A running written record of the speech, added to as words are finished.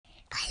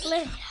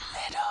Little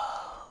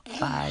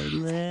by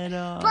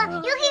little. But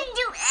you can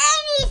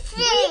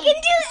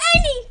do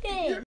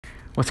anything.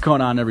 What's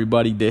going on,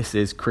 everybody? This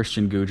is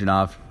Christian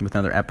Gujanov with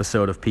another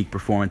episode of Peak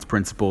Performance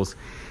Principles.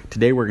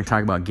 Today we're going to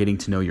talk about getting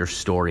to know your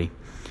story.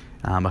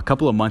 A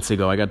couple of months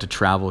ago, I got to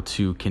travel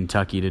to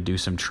Kentucky to do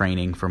some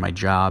training for my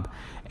job,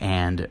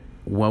 and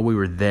while we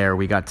were there,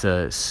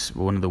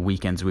 one of the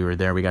weekends we were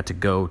there, we got to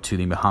go to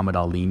the Muhammad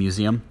Ali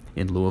Museum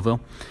in Louisville.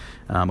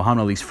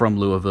 Muhammad Ali's from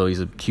Louisville.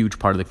 He's a huge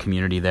part of the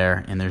community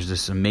there, and there's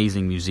this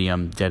amazing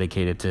museum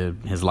dedicated to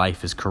his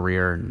life, his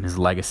career, and his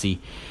legacy.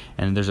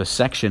 And there's a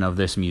section of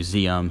this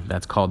museum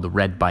that's called the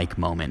Red Bike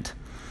Moment.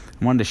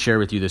 I wanted to share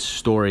with you this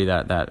story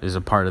that is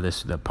a part of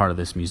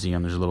this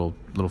museum. There's a little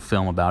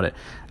film about it.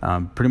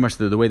 Pretty much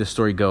the way the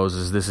story goes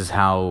is this is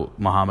how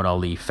Muhammad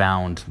Ali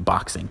found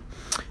boxing.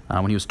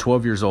 When he was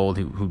 12 years old,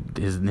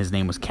 his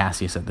name was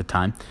Cassius at the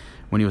time.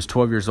 When he was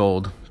 12 years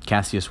old,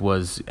 Cassius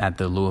was at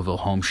the Louisville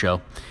Home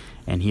Show,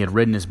 and he had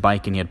ridden his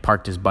bike, and he had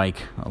parked his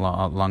bike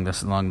along one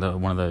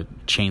of the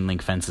chain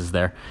link fences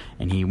there.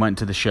 And he went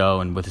to the show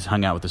and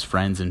hung out with his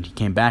friends, and he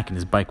came back, and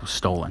his bike was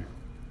stolen.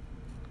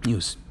 He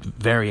was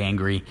very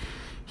angry.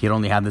 He had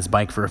only had this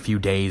bike for a few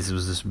days. It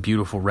was this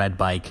beautiful red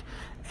bike,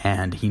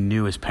 and he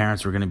knew his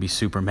parents were going to be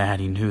super mad.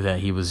 He knew that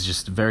he was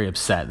just very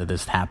upset that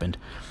this happened.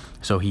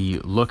 So he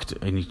looked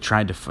and he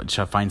tried to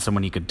find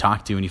someone he could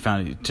talk to, and he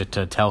found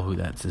to tell who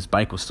that his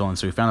bike was stolen.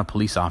 So he found a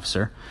police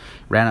officer,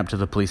 ran up to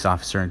the police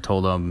officer and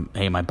told him,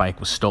 "Hey, my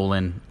bike was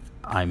stolen.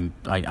 I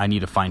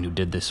need to find who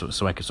did this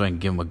so I can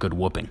give him a good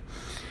whooping."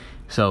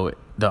 So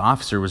the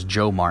officer was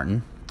Joe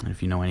Martin.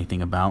 If you know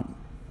anything about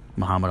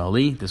Muhammad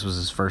Ali, this was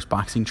his first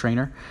boxing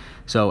trainer.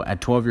 So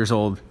at 12 years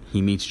old,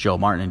 he meets Joe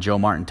Martin, and Joe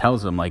Martin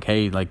tells him,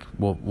 "Hey,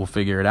 we'll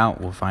figure it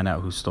out. We'll find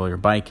out who stole your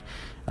bike."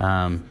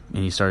 And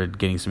he started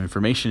getting some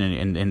information,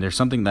 and there's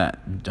something that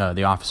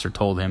the officer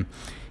told him.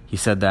 He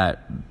said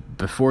that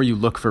before you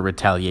look for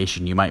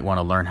retaliation, you might want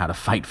to learn how to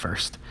fight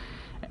first.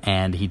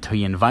 And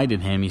he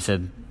invited him. He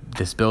said,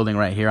 "This building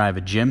right here, I have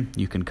a gym.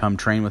 You can come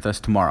train with us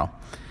tomorrow."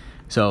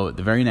 So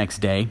the very next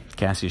day,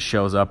 Cassius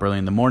shows up early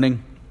in the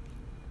morning,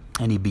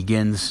 and he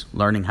begins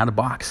learning how to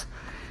box.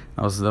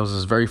 That was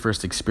his very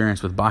first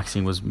experience with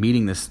boxing, was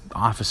meeting this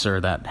officer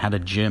that had a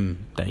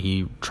gym that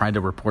he tried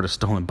to report a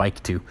stolen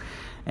bike to.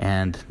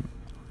 And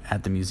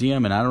at the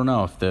museum, and I don't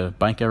know if the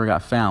bike ever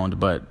got found,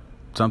 but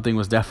something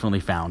was definitely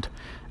found.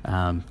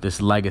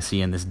 This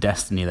legacy and this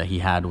destiny that he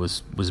had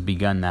was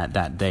begun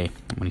that day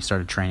when he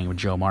started training with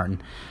Joe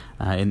Martin.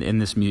 In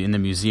the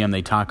museum,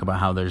 they talk about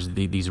how there's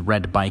these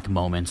red bike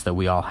moments that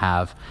we all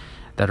have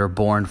that are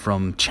born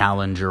from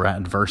challenge or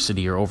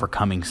adversity or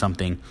overcoming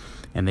something,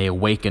 and they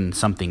awaken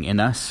something in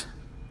us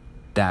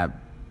that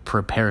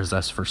prepares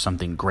us for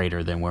something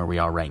greater than where we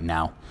are right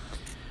now.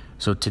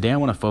 So today I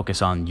want to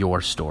focus on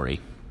your story.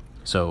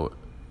 So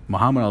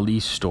Muhammad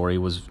Ali's story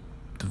was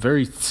a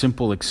very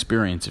simple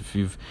experience. If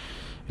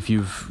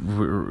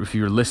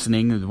you're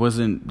listening, it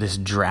wasn't this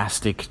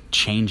drastic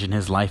change in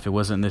his life. It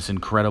wasn't this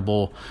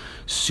incredible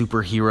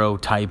superhero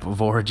type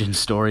of origin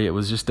story. It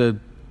was just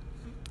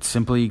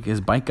simply his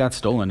bike got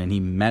stolen, and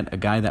he met a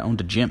guy that owned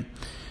a gym.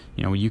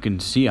 You can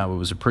see how it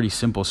was a pretty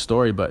simple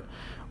story, but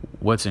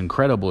what's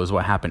incredible is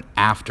what happened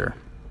after.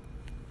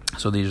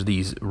 So there's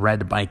these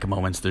red bike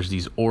moments, there's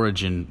these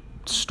origin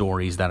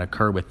stories that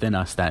occur within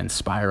us that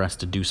inspire us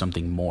to do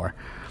something more.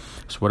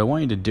 So what I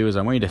want you to do is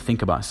I want you to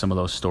think about some of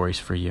those stories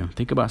for you.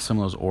 Think about some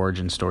of those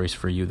origin stories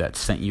for you that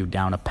sent you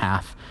down a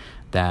path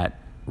that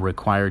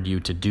required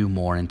you to do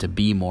more and to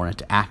be more and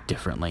to act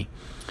differently.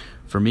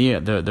 For me,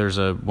 there's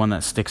one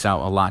that sticks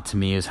out a lot to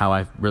me is how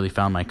I really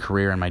found my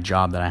career and my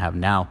job that I have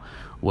now.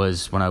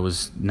 Was when I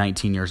was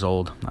 19 years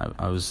old.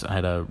 I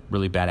had a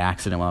really bad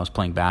accident when I was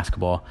playing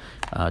basketball.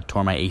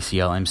 Tore my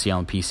ACL, MCL,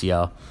 and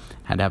PCL.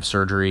 Had to have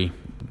surgery.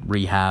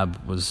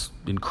 Rehab was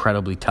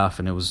incredibly tough,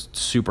 and it was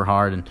super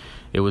hard. And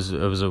it was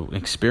an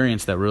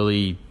experience that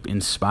really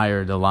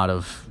inspired a lot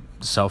of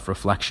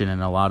self-reflection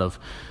and a lot of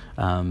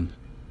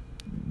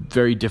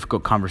very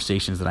difficult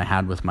conversations that I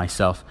had with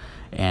myself.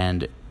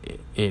 And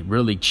it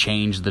really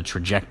changed the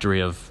trajectory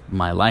of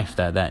my life.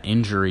 That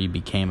injury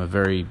became a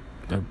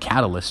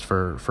catalyst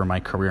for my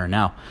career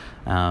now.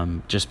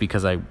 Just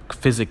because I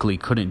physically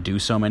couldn't do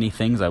so many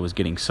things, I was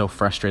getting so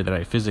frustrated that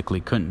I physically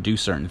couldn't do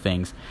certain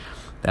things,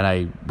 that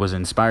I was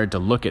inspired to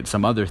look at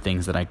some other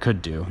things that I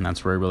could do. And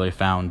that's where I really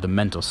found the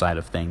mental side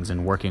of things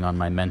and working on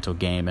my mental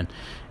game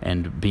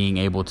and being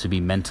able to be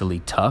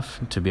mentally tough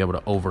to be able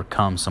to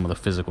overcome some of the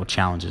physical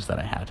challenges that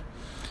I had.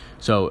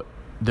 So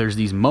there's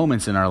these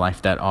moments in our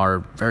life that are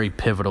very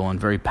pivotal and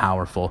very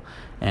powerful,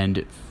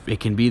 and it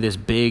can be this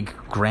big,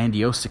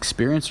 grandiose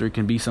experience, or it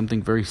can be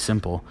something very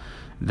simple.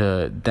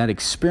 That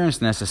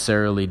experience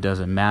necessarily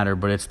doesn't matter,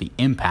 but it's the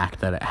impact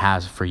that it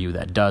has for you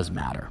that does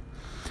matter.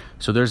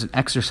 So there's an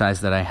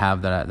exercise that I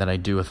have that I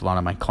do with a lot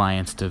of my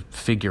clients to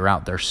figure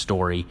out their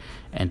story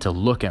and to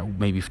look at,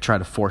 maybe try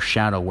to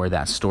foreshadow where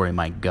that story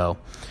might go.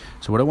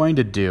 So what I want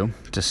you to do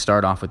to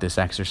start off with this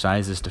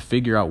exercise is to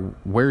figure out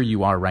where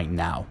you are right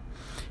now.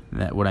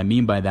 What I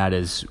mean by that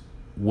is,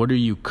 what are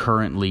you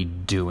currently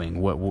doing?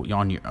 What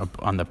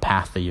on the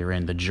path that you're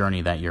in, the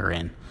journey that you're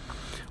in?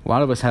 A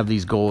lot of us have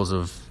these goals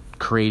of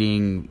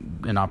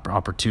creating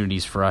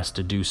opportunities for us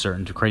to do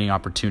creating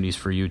opportunities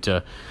for you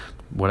to,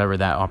 whatever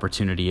that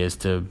opportunity is,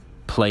 to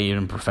play in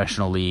a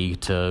professional league,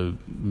 to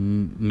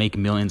make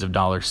millions of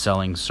dollars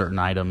selling certain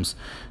items,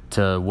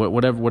 to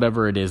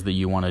whatever it is that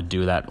you want to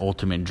do, that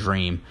ultimate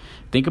dream.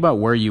 Think about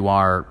where you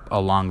are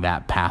along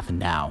that path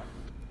now.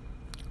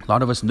 A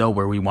lot of us know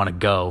where we want to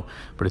go,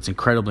 but it's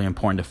incredibly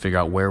important to figure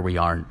out where we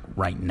are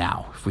right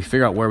now. If we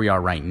figure out where we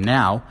are right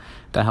now,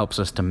 that helps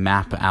us to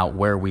map out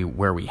where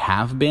we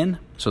have been,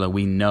 so that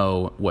we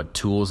know what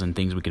tools and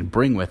things we can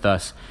bring with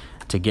us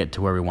to get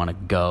to where we want to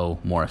go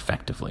more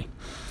effectively.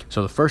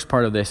 So the first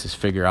part of this is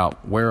figure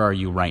out, where are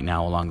you right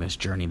now along this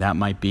journey? That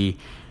might be,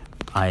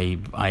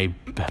 I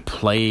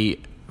play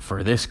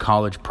for this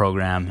college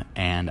program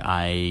and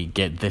I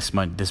get this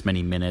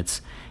many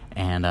minutes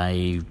and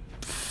I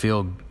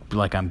feel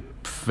like I'm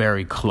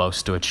very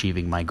close to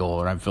achieving my goal,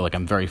 or I feel like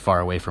I'm very far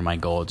away from my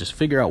goal. Just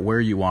figure out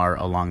where you are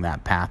along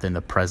that path in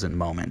the present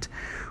moment.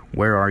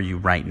 Where are you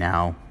right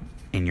now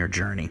in your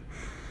journey?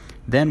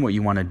 Then what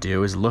you want to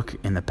do is look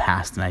in the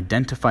past and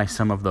identify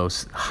some of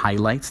those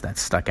highlights that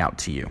stuck out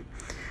to you.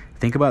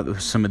 Think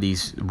about some of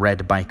these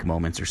red bike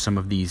moments, or some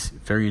of these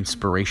very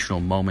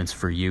inspirational moments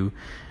for you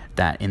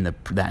that in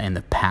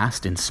the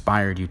past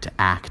inspired you to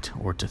act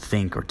or to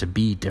think or to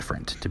be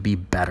different, to be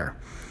better.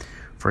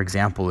 For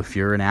example, if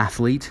you're an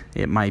athlete,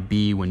 it might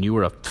be when you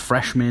were a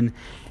freshman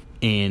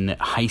in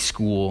high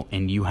school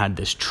and you had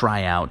this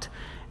tryout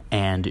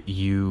and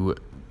you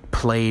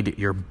played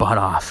your butt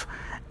off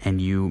and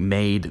you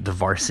made the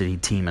varsity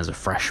team as a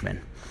freshman.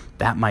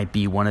 That might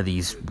be one of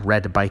these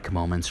red bike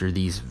moments, or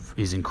these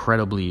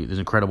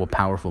incredible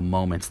powerful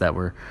moments that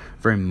were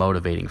very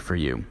motivating for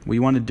you. What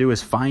you want to do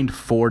is find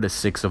 4 to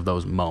 6 of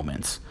those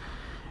moments.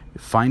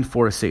 Find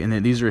 4 to 6,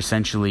 and these are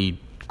essentially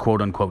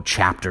quote-unquote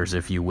chapters,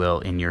 if you will,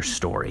 in your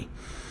story.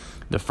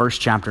 The first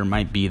chapter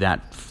might be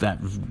that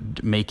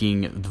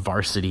making the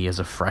varsity as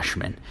a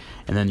freshman.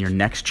 And then your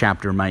next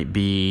chapter might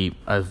be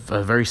a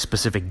very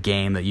specific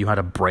game that you had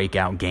a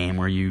breakout game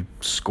where you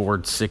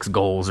scored 6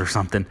 goals or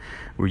something,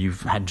 where you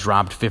had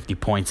dropped 50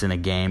 points in a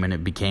game, and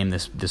it became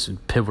this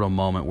pivotal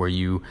moment where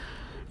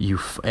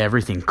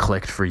everything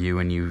clicked for you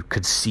and you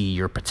could see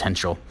your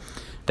potential.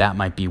 That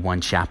might be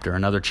one chapter.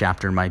 Another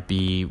chapter might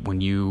be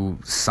when you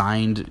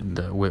signed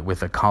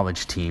with a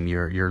college team,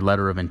 your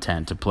letter of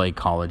intent to play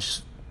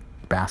college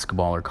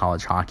basketball or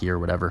college hockey or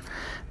whatever.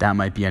 That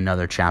might be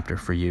another chapter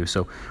for you.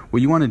 So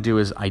what you want to do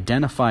is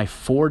identify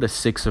 4 to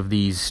 6 of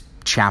these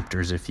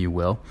chapters, if you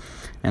will.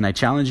 And I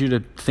challenge you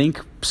to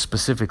think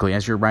specifically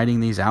as you're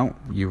writing these out.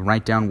 You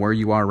write down where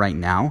you are right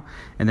now,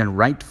 and then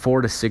write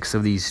 4 to 6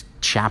 of these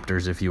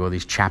chapters, if you will,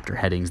 these chapter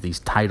headings, these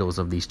titles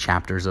of these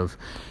chapters of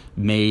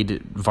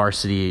made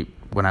varsity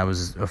when I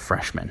was a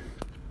freshman,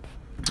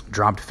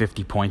 dropped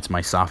 50 points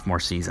my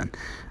sophomore season,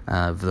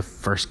 the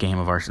first game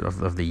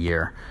of the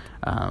year,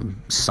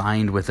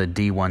 signed with a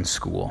D1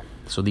 school.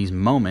 So these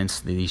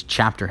moments, these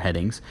chapter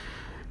headings,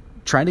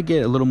 try to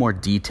get a little more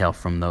detail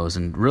from those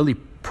and really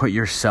put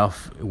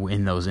yourself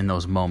in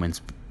those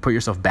moments, put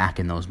yourself back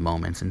in those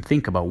moments and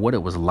think about what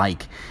it was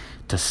like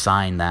to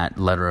sign that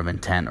letter of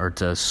intent, or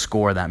to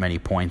score that many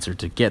points, or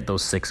to get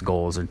those 6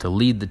 goals, and to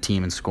lead the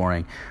team in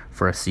scoring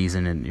for a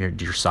season in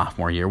your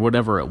sophomore year,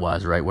 whatever it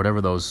was, right?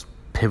 Whatever those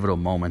pivotal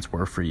moments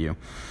were for you.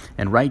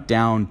 And write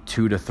down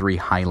 2 to 3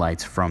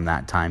 highlights from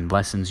that time,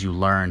 lessons you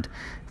learned,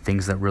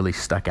 things that really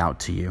stuck out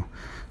to you.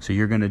 So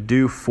you're going to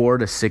do 4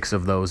 to 6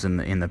 of those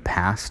in the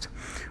past,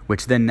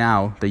 which then,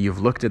 now that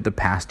you've looked at the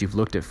past, you've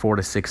looked at 4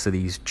 to 6 of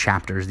these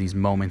chapters, these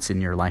moments in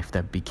your life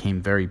that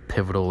became very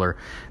pivotal or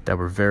that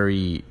were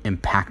very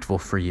impactful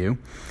for you.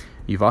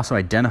 You've also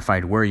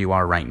identified where you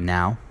are right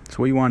now. So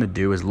what you want to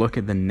do is look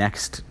at the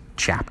next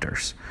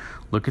chapters.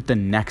 Look at the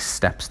next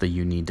steps that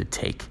you need to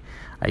take.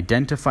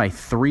 Identify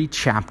 3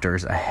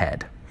 chapters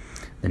ahead.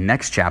 The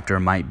next chapter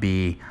might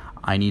be,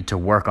 I need to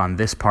work on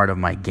this part of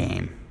my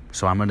game.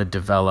 So I'm going to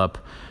develop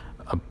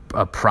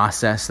a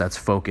process that's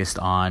focused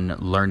on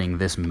learning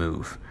this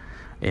move.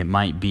 It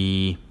might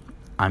be,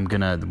 one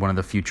of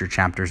the future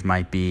chapters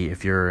might be,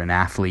 if you're an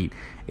athlete,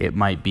 it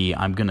might be,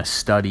 I'm going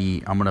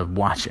to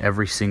watch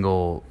every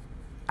single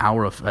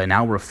hour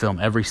of film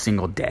every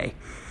single day.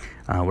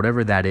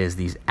 Whatever that is,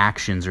 these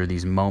actions or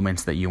these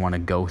moments that you want to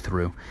go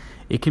through.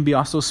 It can be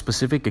also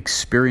specific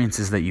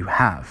experiences that you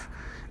have.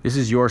 This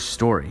is your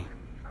story.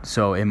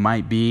 So it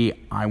might be,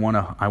 I want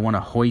to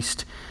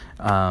hoist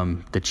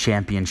the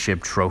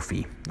championship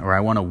trophy, or I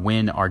want to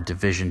win our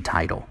division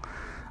title.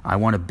 I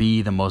want to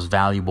be the most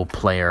valuable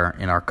player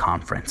in our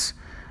conference.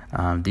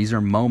 These are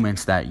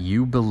moments that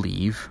you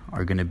believe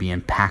are going to be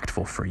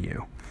impactful for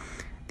you.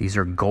 These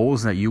are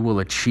goals that you will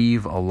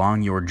achieve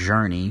along your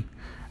journey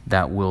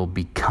that will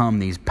become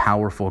these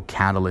powerful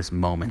catalyst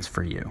moments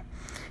for you.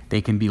 They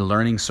can be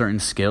learning certain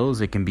skills.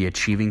 It can be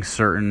achieving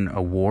certain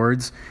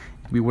awards,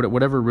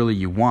 whatever really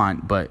you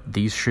want, but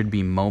these should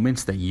be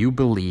moments that you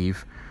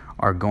believe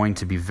are going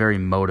to be very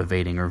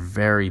motivating or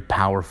very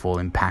powerful,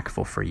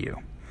 impactful for you.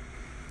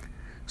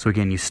 So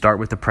again, you start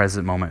with the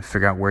present moment,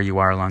 figure out where you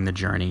are along the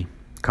journey,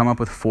 come up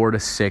with 4 to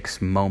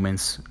 6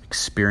 moments,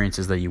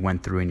 experiences that you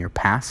went through in your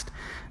past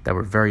that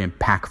were very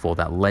impactful,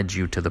 that led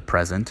you to the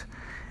present,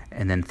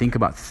 and then think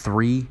about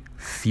 3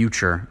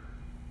 future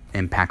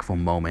impactful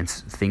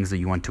moments, things that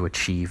you want to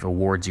achieve,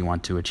 awards you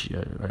want to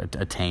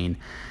attain,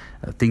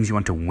 things you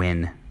want to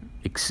win,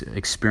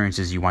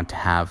 experiences you want to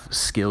have,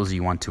 skills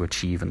you want to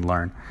achieve and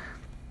learn.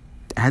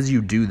 As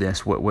you do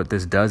this, what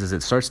this does is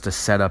it starts to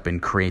set up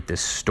and create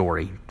this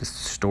story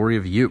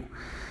of you.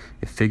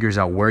 It figures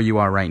out where you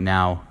are right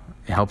now.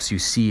 It helps you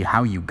see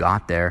how you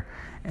got there,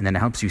 and then it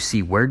helps you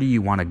see where do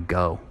you want to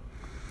go.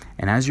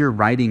 And as you're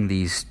writing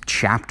these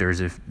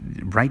chapters,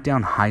 write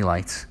down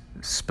highlights,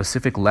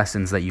 specific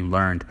lessons that you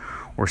learned,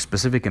 or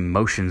specific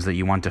emotions that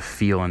you want to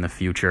feel in the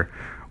future,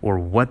 or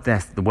what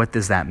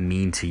does that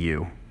mean to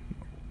you?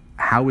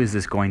 How is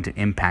this going to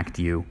impact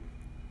you?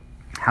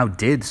 How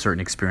did certain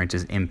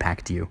experiences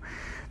impact you?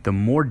 The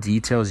more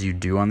details you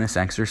do on this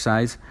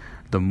exercise,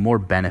 the more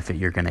benefit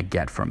you're going to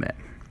get from it.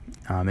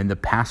 In the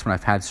past, when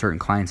I've had certain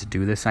clients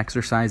do this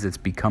exercise, it's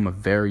become a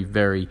very,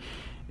 very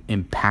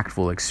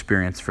impactful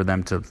experience for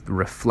them to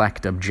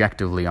reflect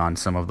objectively on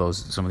some of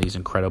these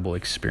incredible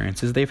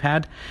experiences they've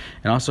had,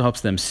 and also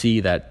helps them see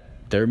that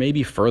they're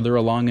maybe further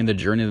along in the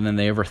journey than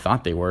they ever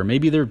thought they were.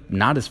 Maybe they're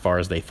not as far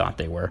as they thought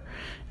they were.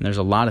 And there's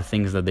a lot of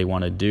things that they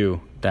want to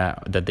do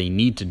that they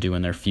need to do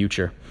in their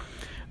future.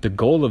 The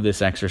goal of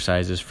this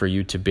exercise is for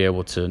you to be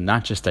able to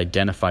not just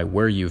identify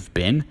where you've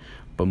been,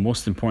 but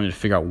most importantly, to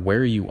figure out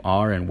where you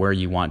are and where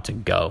you want to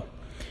go.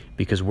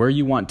 Because where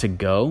you want to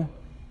go,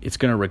 it's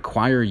going to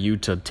require you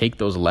to take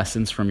those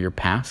lessons from your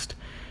past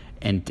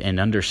and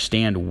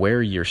understand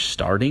where you're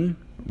starting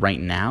right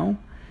now,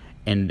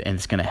 and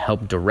it's going to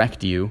help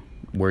direct you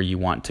where you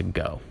want to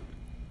go.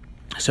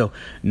 So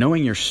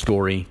knowing your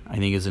story, I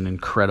think, is an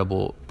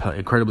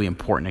incredibly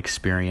important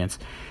experience.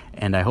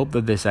 And I hope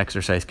that this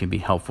exercise can be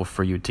helpful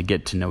for you to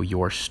get to know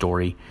your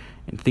story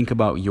and think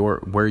about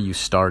where you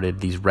started,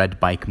 these red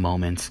bike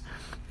moments.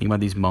 Think about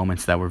these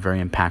moments that were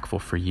very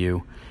impactful for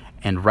you,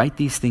 and write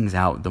these things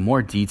out. The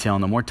more detail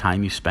and the more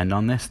time you spend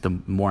on this, the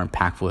more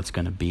impactful it's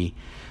going to be.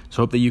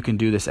 So hope that you can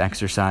do this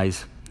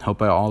exercise.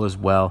 Hope all is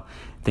well.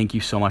 Thank you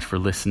so much for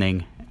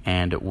listening,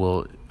 and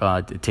we'll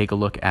take a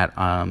look at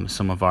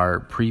some of our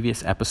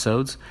previous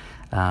episodes,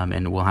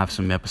 and we'll have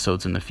some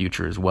episodes in the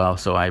future as well.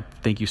 So I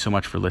thank you so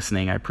much for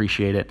listening. I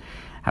appreciate it.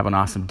 Have an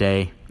awesome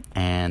day,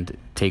 and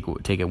take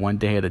it one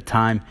day at a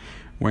time.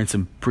 We're in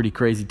some pretty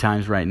crazy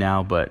times right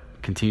now, but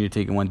continue to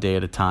take it one day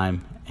at a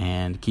time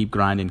and keep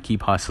grinding,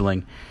 keep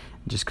hustling.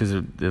 Just because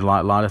a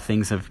lot of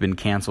things have been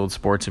canceled,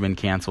 sports have been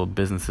canceled,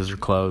 businesses are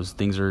closed,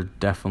 things are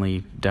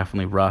definitely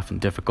rough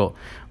and difficult,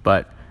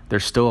 but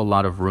there's still a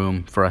lot of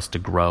room for us to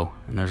grow,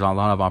 and there's a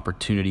lot of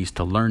opportunities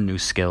to learn new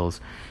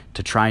skills,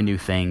 to try new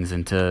things,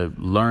 and to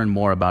learn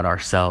more about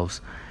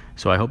ourselves.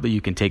 So I hope that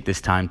you can take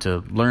this time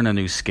to learn a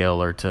new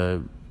skill, or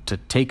to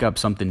take up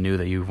something new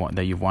that you've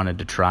wanted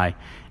to try,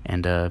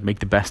 and make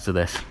the best of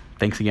this.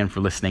 Thanks again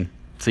for listening.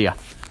 See ya.